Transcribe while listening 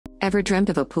Ever dreamt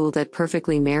of a pool that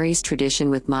perfectly marries tradition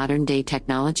with modern-day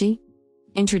technology?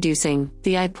 Introducing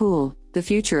the iPool, the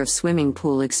future of swimming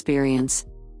pool experience.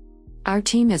 Our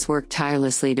team has worked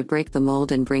tirelessly to break the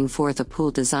mold and bring forth a pool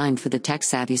designed for the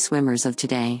tech-savvy swimmers of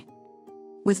today.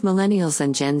 With Millennials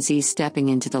and Gen Z stepping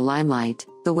into the limelight,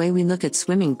 the way we look at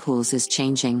swimming pools is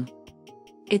changing.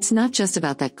 It's not just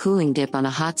about that cooling dip on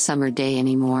a hot summer day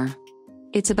anymore.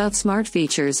 It's about smart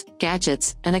features,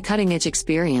 gadgets, and a cutting-edge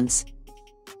experience.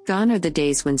 Gone are the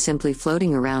days when simply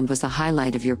floating around was the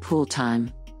highlight of your pool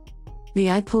time. The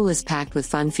iPool is packed with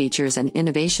fun features and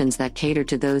innovations that cater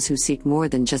to those who seek more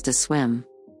than just a swim.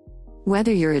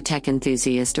 Whether you're a tech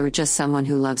enthusiast or just someone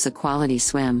who loves a quality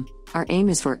swim, our aim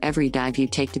is for every dive you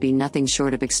take to be nothing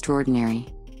short of extraordinary.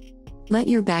 Let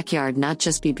your backyard not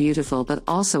just be beautiful but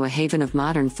also a haven of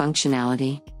modern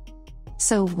functionality.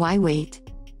 So why wait?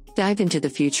 Dive into the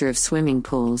future of swimming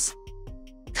pools.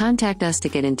 Contact us to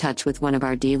get in touch with one of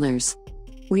our dealers.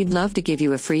 We'd love to give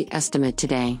you a free estimate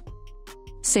today.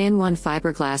 San Juan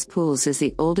Fiberglass Pools is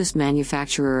the oldest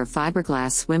manufacturer of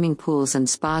fiberglass swimming pools and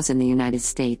spas in the United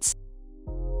States.